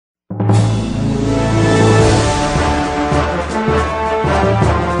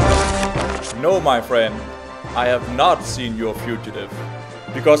my friend, I have not seen your fugitive,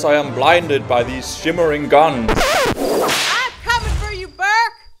 because I am blinded by these shimmering guns. I'm coming for you,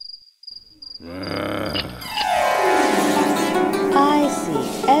 Burke! I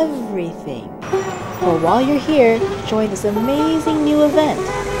see everything. Well, while you're here, join this amazing new event.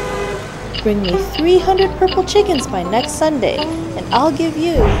 Bring me 300 purple chickens by next Sunday, and I'll give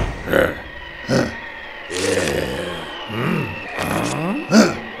you...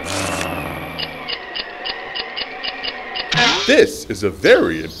 This is a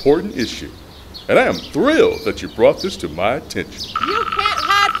very important issue, and I am thrilled that you brought this to my attention. You can't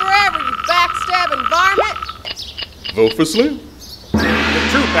hide forever, you backstabbing varmint! Vote for Slim. The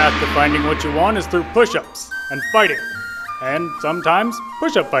true path to finding what you want is through push-ups and fighting. And sometimes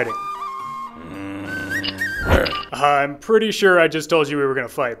push-up fighting. I'm pretty sure I just told you we were gonna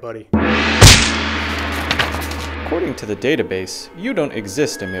fight, buddy. According to the database, you don't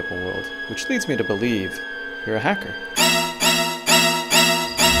exist in Maple World, which leads me to believe you're a hacker.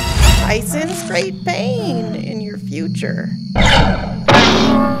 I sense great pain in your future.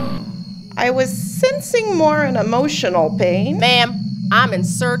 I was sensing more an emotional pain. Ma'am, I'm in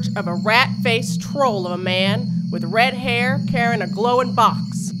search of a rat-faced troll of a man with red hair carrying a glowing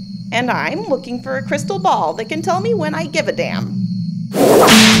box. And I'm looking for a crystal ball that can tell me when I give a damn.